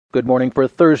Good morning for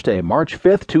Thursday, March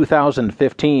 5th,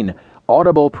 2015.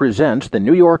 Audible presents the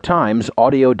New York Times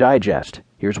Audio Digest.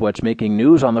 Here's what's making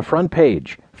news on the front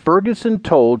page. Ferguson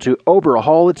told to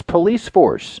overhaul its police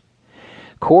force.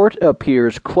 Court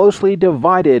appears closely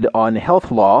divided on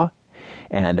health law.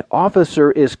 And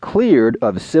officer is cleared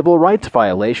of civil rights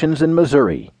violations in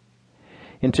Missouri.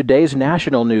 In today's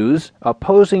national news,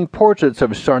 opposing portraits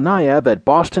of Tsarnaev at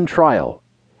Boston trial.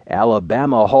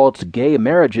 Alabama halts gay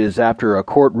marriages after a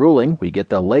court ruling. We get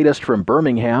the latest from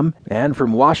Birmingham. And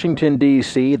from Washington,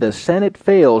 D.C., the Senate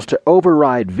fails to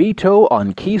override veto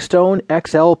on Keystone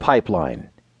XL pipeline.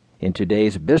 In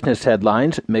today's business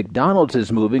headlines, McDonald's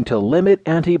is moving to limit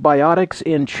antibiotics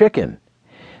in chicken.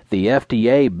 The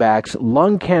FDA backs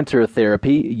lung cancer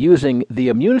therapy using the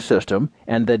immune system,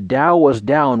 and the Dow was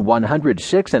down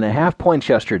 106.5 points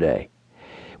yesterday.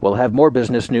 We'll have more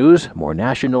business news, more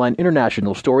national and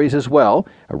international stories as well,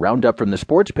 a roundup from the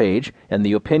sports page, and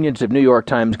the opinions of New York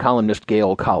Times columnist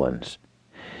Gail Collins.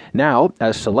 Now,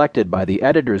 as selected by the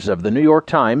editors of the New York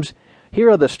Times,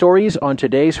 here are the stories on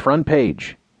today's front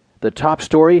page. The top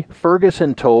story,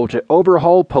 Ferguson told to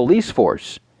overhaul police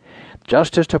force.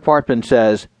 Justice Department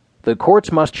says, the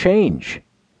courts must change.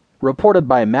 Reported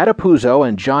by Matt Apuzzo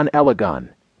and John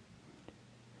Elegant.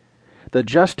 The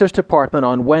Justice Department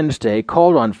on Wednesday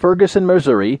called on Ferguson,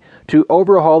 Missouri, to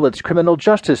overhaul its criminal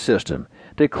justice system,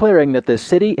 declaring that the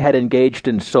city had engaged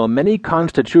in so many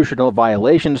constitutional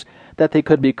violations that they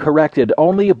could be corrected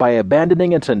only by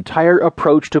abandoning its entire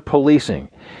approach to policing,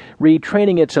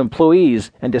 retraining its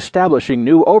employees, and establishing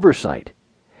new oversight.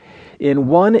 In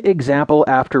one example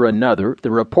after another,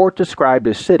 the report described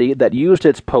a city that used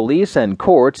its police and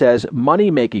courts as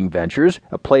money-making ventures,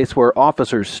 a place where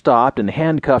officers stopped and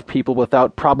handcuffed people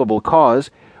without probable cause,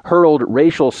 hurled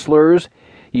racial slurs,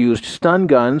 used stun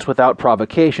guns without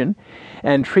provocation,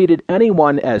 and treated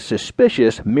anyone as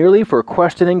suspicious merely for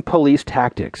questioning police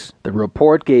tactics. The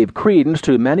report gave credence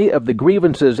to many of the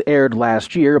grievances aired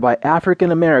last year by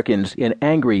African Americans in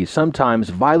angry, sometimes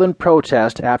violent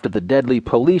protest after the deadly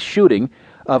police shooting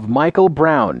of Michael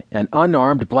Brown, an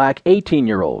unarmed black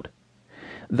 18-year-old.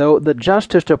 Though the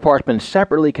Justice Department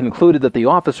separately concluded that the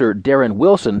officer, Darren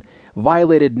Wilson,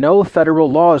 violated no federal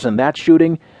laws in that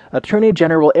shooting, Attorney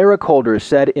General Eric Holder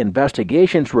said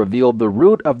investigations revealed the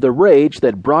root of the rage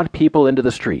that brought people into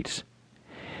the streets.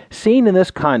 Seen in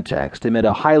this context, amid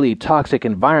a highly toxic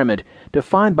environment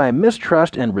defined by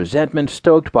mistrust and resentment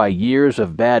stoked by years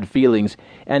of bad feelings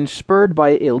and spurred by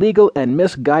illegal and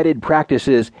misguided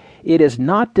practices, it is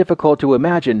not difficult to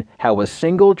imagine how a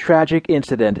single tragic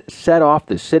incident set off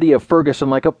the city of Ferguson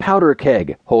like a powder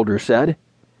keg, Holder said.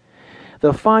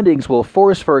 The findings will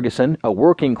force Ferguson, a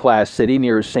working-class city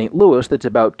near St. Louis that's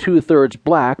about two-thirds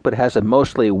black but has a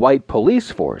mostly white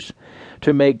police force,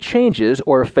 to make changes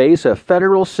or face a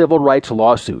federal civil rights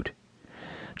lawsuit.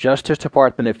 Justice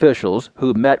Department officials,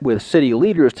 who met with city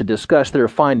leaders to discuss their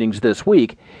findings this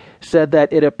week, said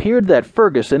that it appeared that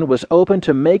Ferguson was open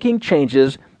to making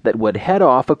changes that would head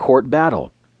off a court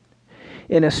battle.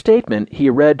 In a statement he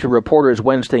read to reporters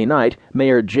Wednesday night,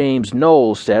 Mayor James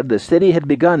Knowles said the city had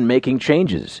begun making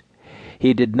changes.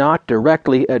 He did not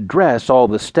directly address all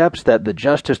the steps that the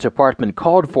Justice Department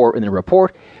called for in the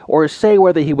report or say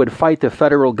whether he would fight the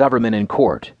federal government in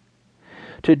court.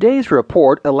 Today's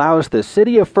report allows the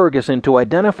city of Ferguson to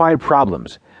identify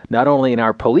problems, not only in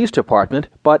our police department,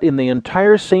 but in the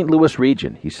entire St. Louis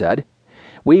region, he said.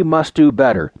 We must do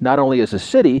better, not only as a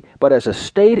city, but as a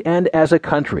state and as a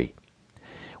country.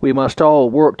 We must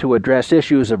all work to address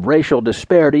issues of racial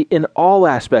disparity in all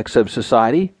aspects of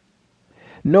society.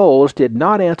 Knowles did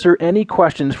not answer any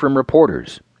questions from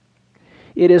reporters.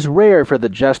 It is rare for the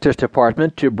Justice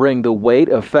Department to bring the weight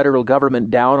of federal government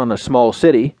down on a small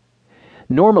city.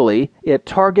 Normally, it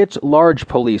targets large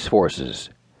police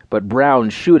forces. But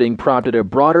Brown's shooting prompted a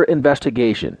broader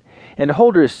investigation, and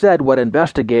Holder said what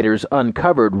investigators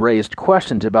uncovered raised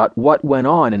questions about what went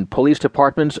on in police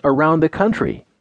departments around the country.